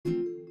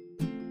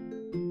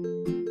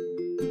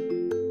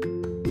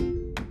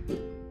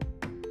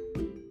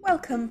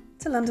welcome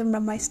to London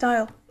Runway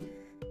Style.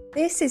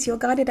 This is your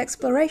guided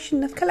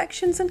exploration of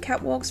collections and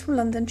catwalks from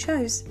London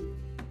shows.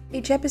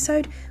 Each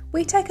episode,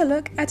 we take a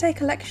look at a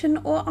collection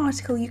or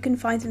article you can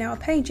find in our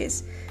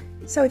pages,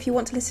 so if you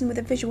want to listen with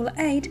a visual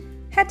aid,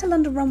 head to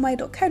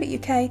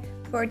londonrunway.co.uk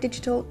for a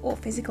digital or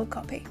physical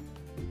copy.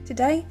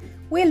 Today,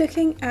 we're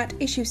looking at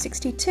issue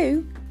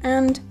 62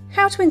 and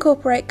How to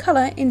Incorporate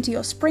Colour into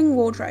Your Spring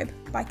Wardrobe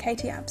by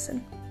Katie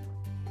Abson.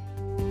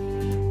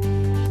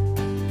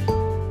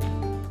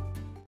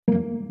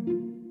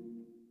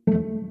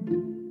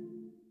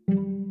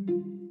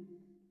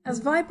 As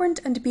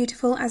vibrant and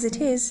beautiful as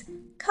it is,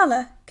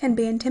 colour can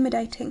be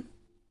intimidating.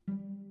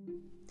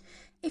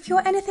 If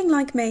you're anything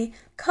like me,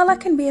 colour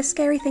can be a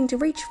scary thing to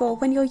reach for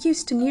when you're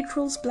used to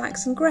neutrals,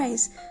 blacks and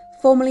greys,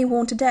 formerly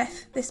worn to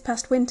death this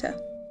past winter.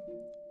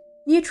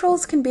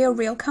 Neutrals can be a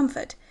real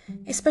comfort,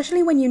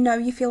 especially when you know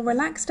you feel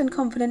relaxed and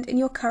confident in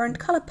your current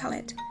colour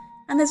palette,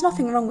 and there's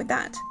nothing wrong with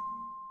that.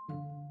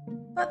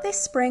 But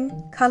this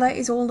spring, colour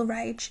is all the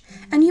rage,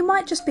 and you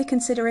might just be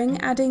considering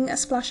adding a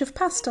splash of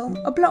pastel,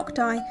 a block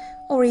dye,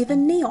 or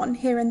even neon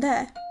here and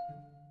there.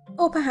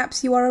 Or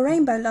perhaps you are a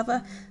rainbow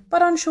lover,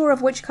 but unsure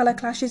of which colour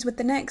clashes with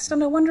the next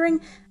and are wondering,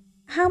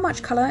 how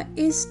much colour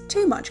is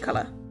too much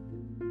colour?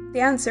 The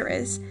answer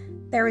is,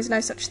 there is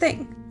no such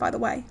thing, by the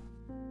way.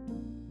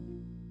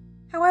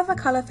 However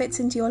colour fits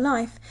into your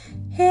life,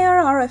 here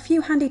are a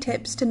few handy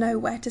tips to know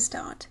where to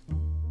start.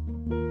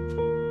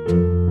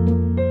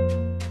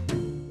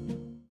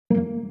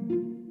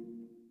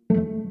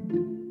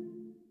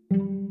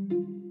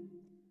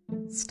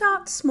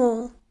 Start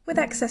small with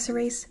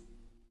accessories.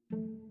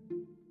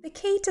 The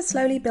key to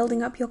slowly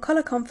building up your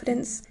colour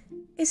confidence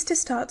is to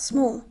start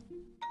small.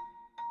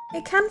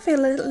 It can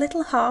feel a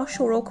little harsh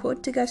or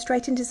awkward to go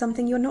straight into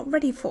something you're not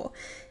ready for,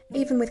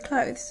 even with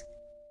clothes.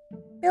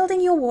 Building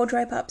your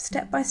wardrobe up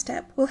step by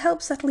step will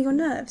help settle your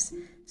nerves,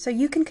 so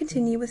you can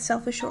continue with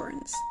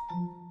self-assurance.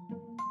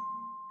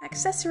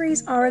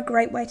 Accessories are a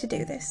great way to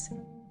do this.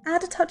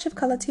 Add a touch of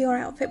colour to your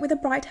outfit with a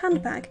bright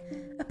handbag,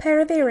 a pair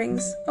of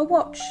earrings, a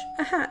watch,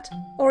 a hat,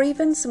 or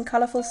even some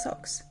colourful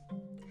socks.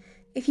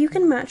 If you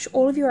can match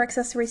all of your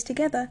accessories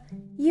together,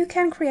 you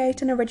can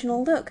create an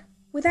original look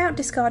without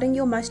discarding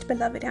your most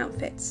beloved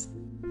outfits.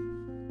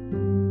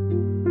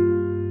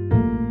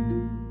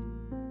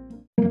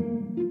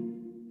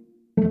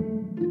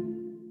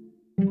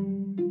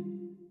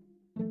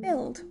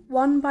 Build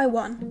one by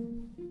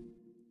one.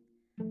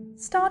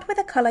 Start with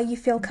a colour you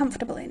feel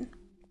comfortable in.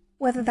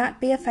 Whether that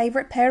be a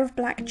favourite pair of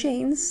black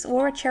jeans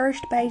or a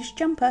cherished beige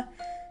jumper,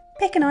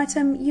 pick an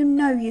item you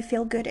know you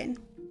feel good in.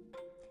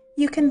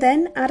 You can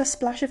then add a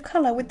splash of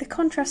colour with the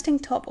contrasting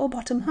top or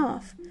bottom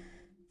half.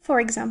 For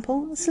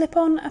example, slip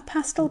on a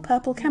pastel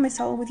purple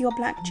camisole with your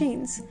black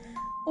jeans,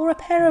 or a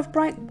pair of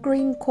bright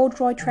green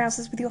corduroy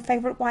trousers with your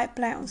favourite white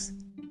blouse.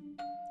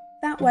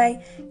 That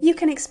way, you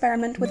can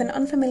experiment with an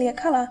unfamiliar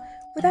colour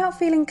without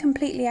feeling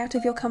completely out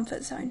of your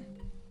comfort zone.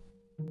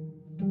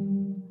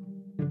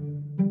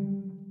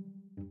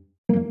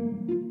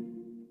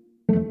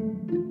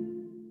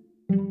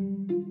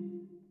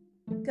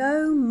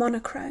 Go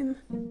monochrome.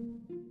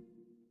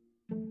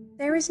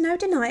 There is no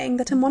denying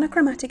that a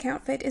monochromatic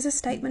outfit is a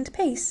statement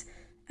piece,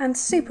 and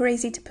super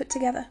easy to put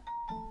together.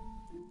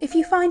 If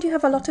you find you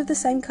have a lot of the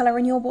same colour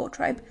in your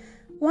wardrobe,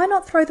 why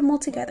not throw them all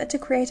together to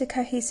create a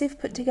cohesive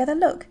put-together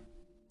look?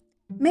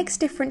 Mix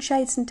different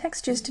shades and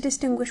textures to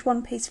distinguish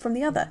one piece from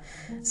the other,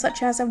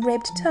 such as a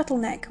ribbed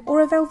turtleneck or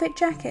a velvet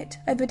jacket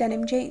over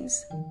denim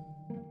jeans.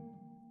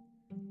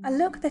 A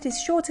look that is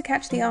sure to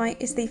catch the eye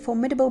is the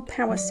formidable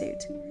power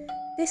suit.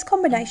 This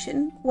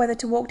combination, whether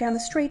to walk down the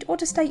street or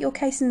to state your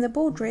case in the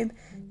boardroom,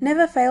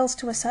 never fails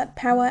to assert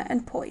power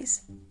and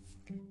poise.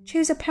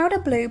 Choose a powder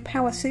blue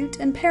power suit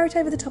and pair it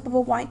over the top of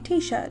a white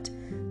t-shirt,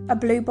 a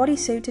blue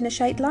bodysuit in a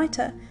shade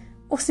lighter,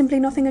 or simply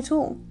nothing at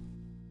all.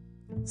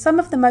 Some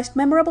of the most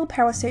memorable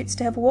power suits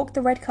to have walked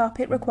the red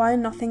carpet require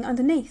nothing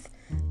underneath,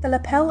 the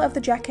lapel of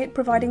the jacket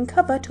providing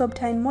cover to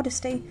obtain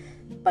modesty,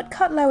 but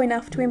cut low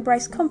enough to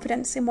embrace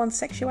confidence in one's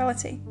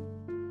sexuality.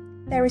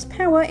 There is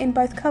power in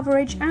both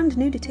coverage and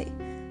nudity.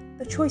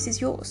 The choice is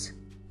yours.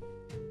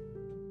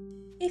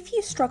 If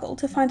you struggle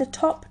to find a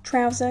top,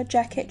 trouser,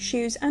 jacket,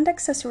 shoes and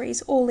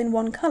accessories all in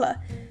one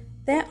colour,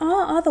 there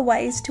are other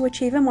ways to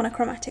achieve a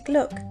monochromatic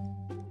look.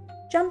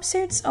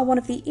 Jumpsuits are one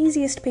of the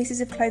easiest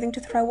pieces of clothing to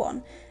throw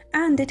on,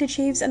 and it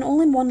achieves an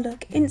all-in-one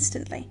look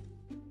instantly.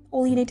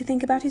 All you need to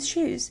think about is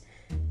shoes,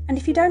 and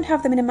if you don't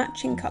have them in a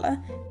matching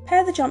colour,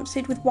 pair the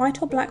jumpsuit with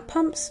white or black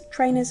pumps,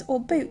 trainers or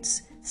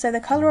boots, so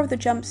the colour of the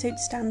jumpsuit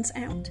stands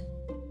out.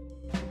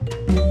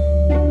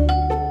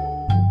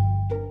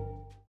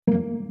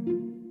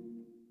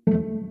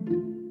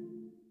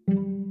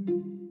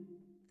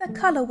 The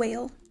colour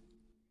wheel.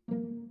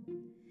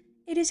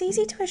 It is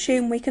easy to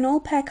assume we can all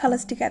pair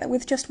colours together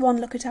with just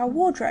one look at our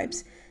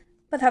wardrobes,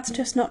 but that's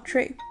just not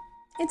true.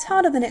 It's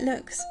harder than it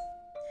looks.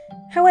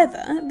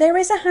 However, there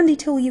is a handy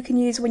tool you can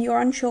use when you're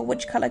unsure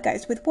which colour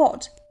goes with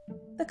what: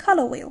 the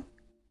colour wheel.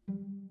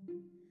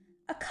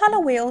 A colour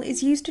wheel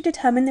is used to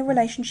determine the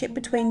relationship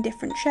between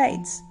different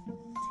shades.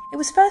 It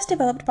was first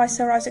developed by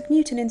Sir Isaac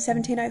Newton in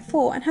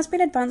 1704 and has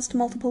been advanced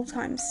multiple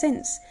times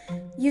since,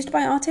 used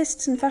by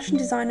artists and fashion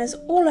designers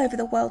all over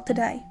the world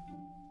today.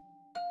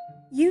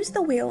 Use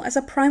the wheel as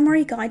a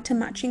primary guide to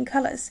matching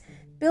colours,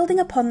 building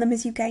upon them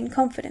as you gain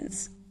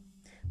confidence.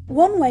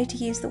 One way to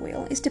use the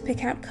wheel is to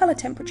pick out colour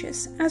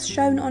temperatures, as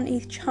shown on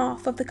each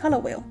half of the colour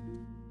wheel.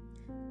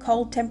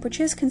 Cold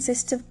temperatures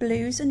consist of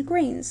blues and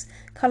greens,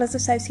 colours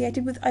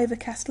associated with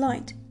overcast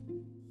light,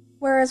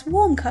 whereas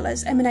warm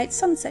colours emanate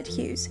sunset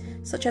hues,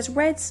 such as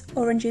reds,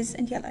 oranges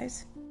and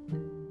yellows.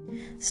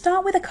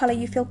 Start with a colour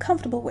you feel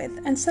comfortable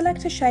with and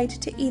select a shade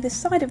to either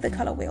side of the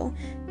colour wheel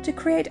to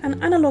create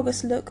an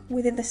analogous look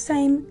within the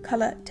same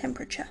colour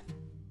temperature.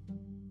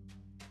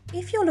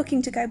 If you're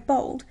looking to go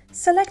bold,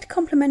 select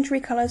complementary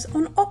colours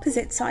on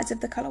opposite sides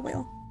of the colour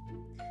wheel.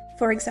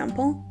 For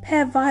example,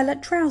 pair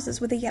violet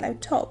trousers with a yellow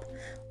top,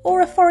 or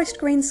a forest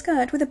green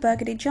skirt with a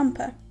burgundy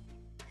jumper.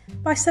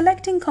 By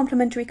selecting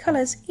complementary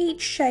colours,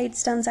 each shade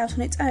stands out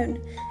on its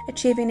own,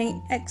 achieving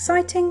an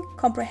exciting,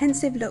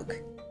 comprehensive look.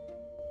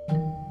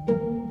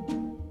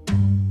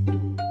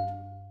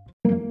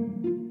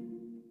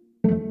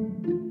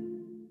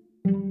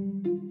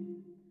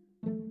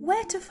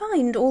 Where to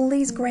find all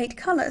these great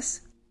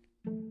colours?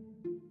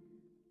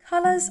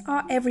 Colours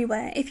are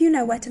everywhere if you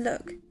know where to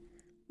look.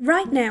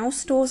 Right now,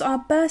 stores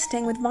are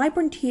bursting with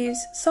vibrant hues,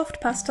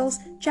 soft pastels,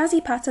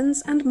 jazzy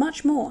patterns and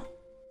much more.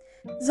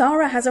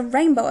 Zara has a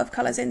rainbow of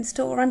colours in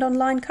store and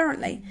online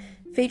currently,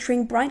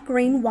 featuring bright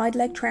green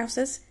wide-leg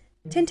trousers,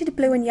 tinted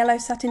blue and yellow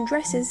satin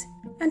dresses,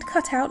 and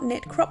cut-out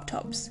knit crop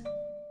tops.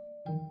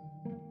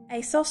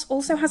 ASOS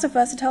also has a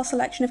versatile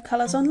selection of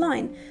colours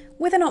online,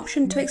 with an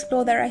option to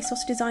explore their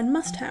ASOS design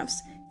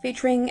must-haves,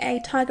 featuring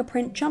a tiger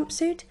print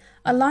jumpsuit,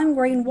 a lime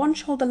green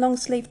one-shoulder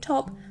long-sleeve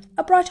top,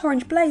 a bright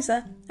orange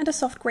blazer, and a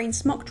soft green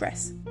smock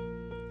dress.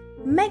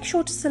 Make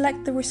sure to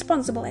select the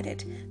responsible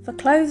edit for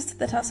clothes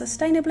that are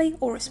sustainably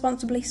or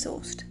responsibly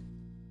sourced.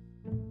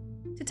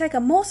 To take a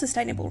more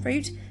sustainable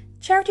route,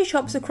 charity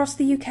shops across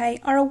the UK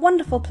are a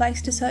wonderful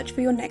place to search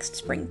for your next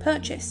spring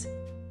purchase.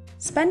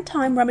 Spend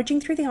time rummaging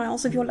through the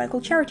aisles of your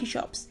local charity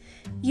shops,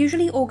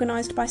 usually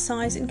organised by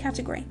size and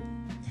category.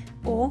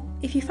 Or,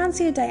 if you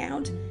fancy a day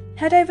out,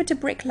 head over to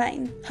Brick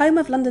Lane, home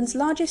of London's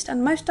largest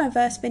and most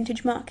diverse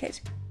vintage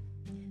market.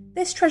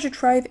 This treasure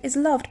trove is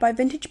loved by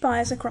vintage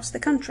buyers across the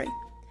country.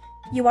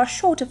 You are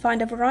sure to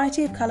find a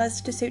variety of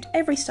colours to suit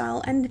every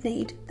style and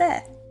need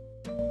there.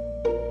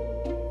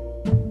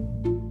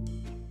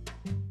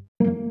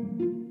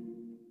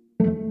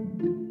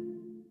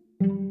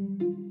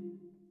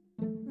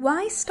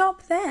 Why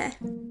stop there?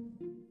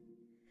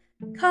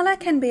 Colour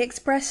can be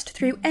expressed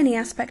through any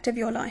aspect of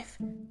your life,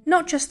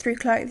 not just through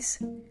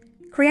clothes.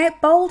 Create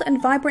bold and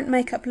vibrant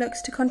makeup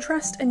looks to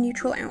contrast a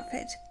neutral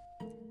outfit.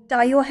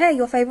 Dye your hair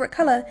your favourite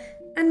colour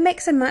and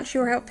mix and match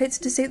your outfits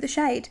to suit the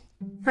shade.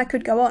 I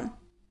could go on.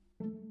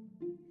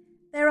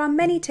 There are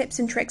many tips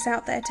and tricks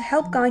out there to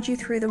help guide you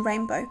through the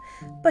rainbow,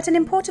 but an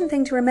important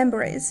thing to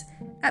remember is,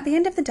 at the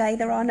end of the day,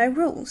 there are no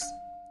rules.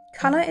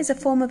 Colour is a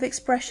form of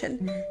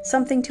expression,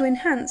 something to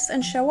enhance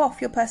and show off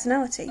your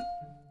personality.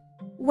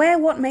 Wear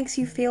what makes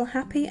you feel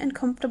happy and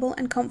comfortable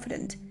and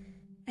confident,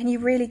 and you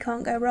really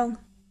can't go wrong.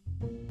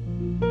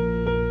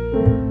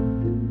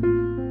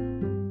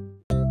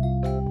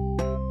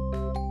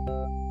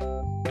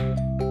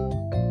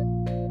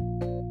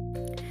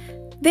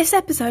 This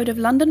episode of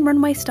London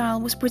Runway Style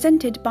was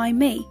presented by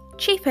me,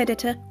 Chief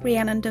Editor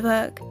Rhiannon de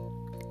Verg.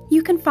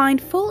 You can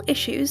find full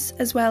issues,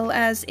 as well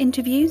as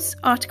interviews,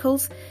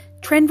 articles,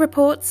 trend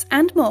reports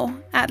and more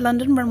at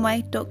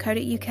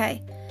londonrunway.co.uk,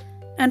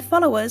 and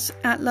follow us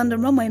at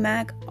London Runway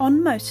Mag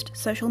on most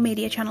social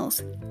media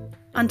channels.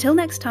 Until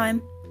next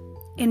time,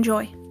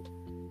 enjoy.